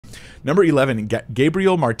Number 11,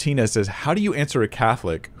 Gabriel Martinez says, how do you answer a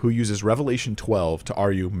Catholic who uses Revelation 12 to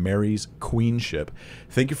argue Mary's queenship?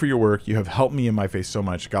 Thank you for your work. You have helped me in my faith so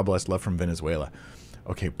much. God bless. Love from Venezuela.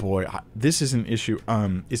 Okay, boy, this is an issue.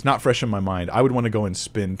 It's not fresh in my mind. I would want to go and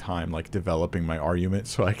spend time like developing my argument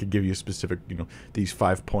so I could give you specific, these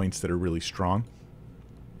 5 points that are really strong.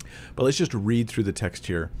 But let's just read through the text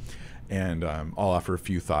here. And I'll offer a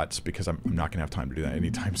few thoughts because I'm not going to have time to do that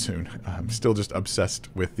anytime soon. I'm still just obsessed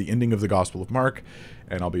with the ending of the Gospel of Mark,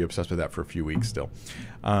 and I'll be obsessed with that for a few weeks still.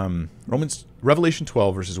 Revelation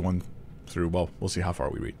 12, verses 1 through, well, we'll see how far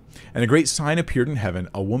we read. And a great sign appeared in heaven,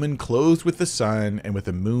 a woman clothed with the sun and with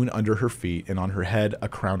the moon under her feet, and on her head a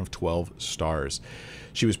crown of 12 stars.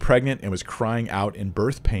 She was pregnant and was crying out in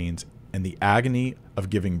birth pains and the agony of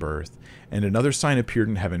giving birth. And another sign appeared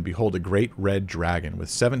in heaven. Behold, a great red dragon with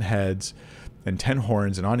 7 heads and 10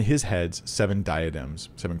 horns, and on his heads 7 diadems,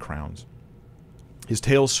 7 crowns. His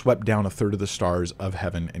tail swept down a third of the stars of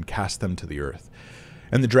heaven and cast them to the earth.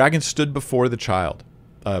 And the dragon stood before the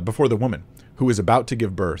woman, who was about to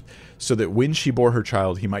give birth, so that when she bore her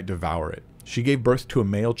child, he might devour it. She gave birth to a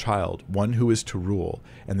male child, one who is to rule,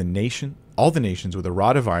 and all the nations with a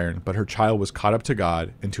rod of iron, but her child was caught up to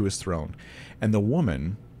God and to his throne. And the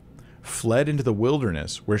woman fled into the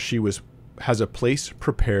wilderness, where she has a place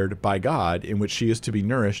prepared by God in which she is to be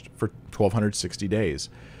nourished for 1,260 days.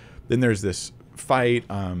 Then there's this fight,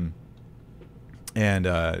 and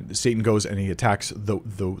Satan goes and he attacks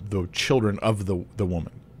the children of the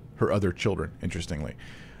woman, her other children, interestingly.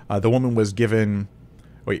 The woman was given...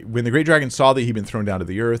 when the great dragon saw that he'd been thrown down to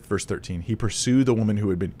the earth, verse 13, he pursued the woman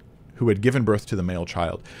who had given birth to the male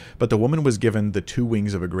child. But the woman was given the 2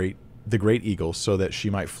 wings of the great eagle, so that she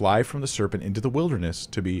might fly from the serpent into the wilderness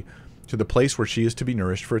to the place where she is to be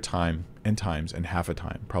nourished for a time and times and half a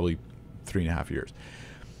time, probably 3.5 years.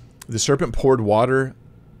 The serpent poured water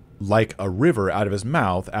like a river out of his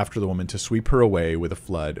mouth after the woman to sweep her away with a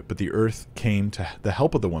flood. But the earth came to the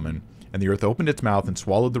help of the woman, and the earth opened its mouth and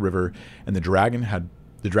swallowed the river, and the dragon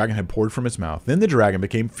had poured from its mouth. Then the dragon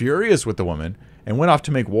became furious with the woman and went off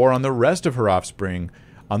to make war on the rest of her offspring,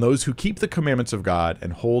 on those who keep the commandments of God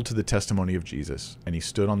and hold to the testimony of Jesus. And he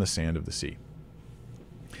stood on the sand of the sea.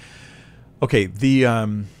 Okay,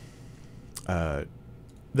 the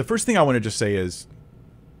first thing I want to just say is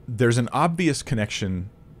there's an obvious connection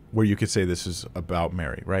where you could say this is about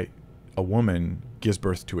Mary, right? A woman gives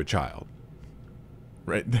birth to a child,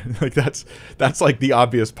 right? Like that's like the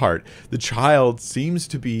obvious part. The child seems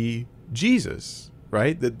to be Jesus,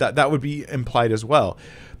 right? That would be implied as well.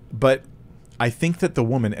 But I think that the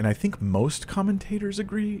woman, and I think most commentators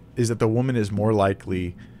agree, is that the woman is more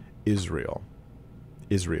likely Israel.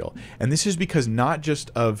 And this is because not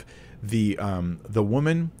just of the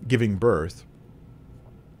woman giving birth,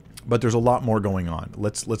 but there's a lot more going on.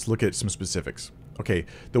 Let's look at some specifics. Okay,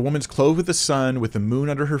 the woman's clothed with the sun, with the moon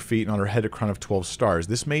under her feet, and on her head a crown of 12 stars.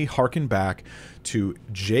 This may harken back to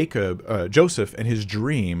Joseph and his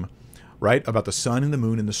dream, right, about the sun and the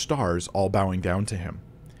moon and the stars all bowing down to him.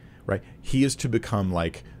 Right, he is to become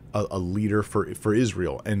like a leader for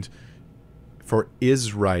Israel and for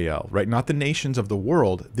Israel, right? Not the nations of the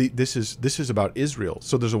world. This is about Israel.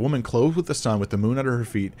 So there's a woman clothed with the sun, with the moon under her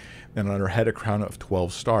feet, and on her head a crown of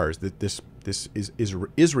 12 stars. This is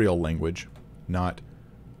Israel language, not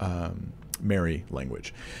Mary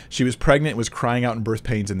language. She was pregnant and was crying out in birth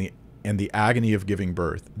pains and the agony of giving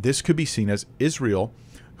birth. This could be seen as Israel,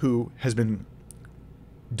 who has been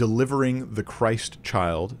delivering the Christ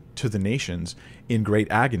child to the nations in great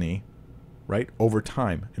agony, right, over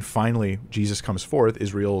time. And finally, Jesus comes forth.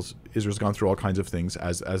 Israel's gone through all kinds of things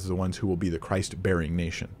as the ones who will be the Christ-bearing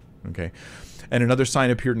nation, okay? And another sign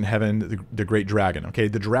appeared in heaven, the great dragon, okay?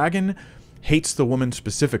 The dragon hates the woman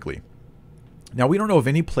specifically. Now, we don't know of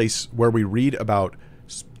any place where we read about,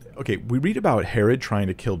 we read about Herod trying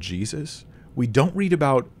to kill Jesus. We don't read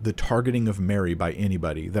about the targeting of Mary by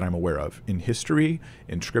anybody that I'm aware of in history,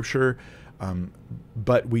 in scripture,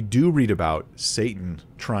 but we do read about Satan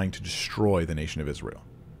trying to destroy the nation of Israel.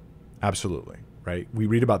 Absolutely, right? We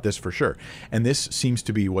read about this for sure. And this seems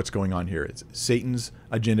to be what's going on here. It's Satan's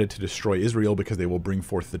agenda to destroy Israel because they will bring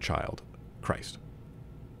forth the child, Christ.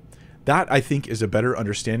 That, I think, is a better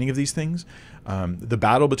understanding of these things. The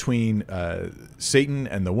battle between Satan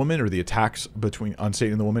and the woman, or the attacks on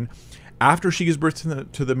Satan and the woman, after she gives birth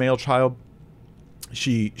to the male child,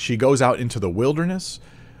 she goes out into the wilderness.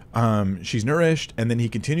 She's nourished, and then he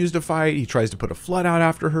continues to fight. He tries to put a flood out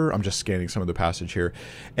after her. I'm just scanning some of the passage here.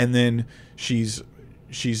 And then she's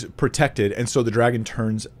protected, and so the dragon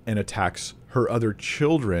turns and attacks her other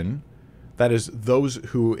children. That is, those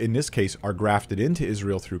who, in this case, are grafted into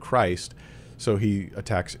Israel through Christ, So he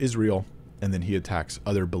attacks Israel, and then he attacks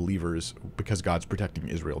other believers because God's protecting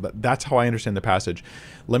Israel. That's how I understand the passage.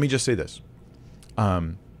 Let me just say this.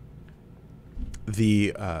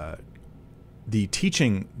 The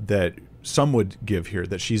teaching that some would give here,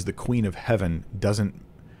 that she's the queen of heaven, doesn't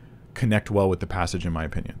connect well with the passage, in my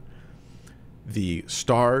opinion. The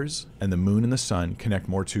stars and the moon and the sun connect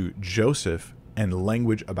more to Joseph and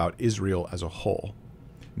language about Israel as a whole,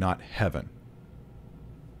 not heaven.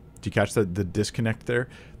 Do you catch the disconnect there?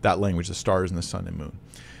 That language, the stars and the sun and moon.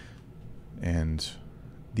 And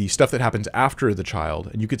the stuff that happens after the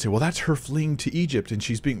child, and you could say, well, that's her fleeing to Egypt,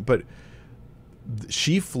 and but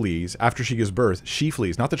she flees after she gives birth. She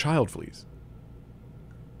flees, not the child flees.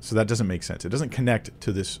 So that doesn't make sense. It doesn't connect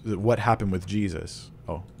to this, what happened with Jesus.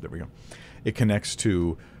 Oh, there we go. It connects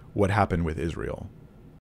to what happened with Israel.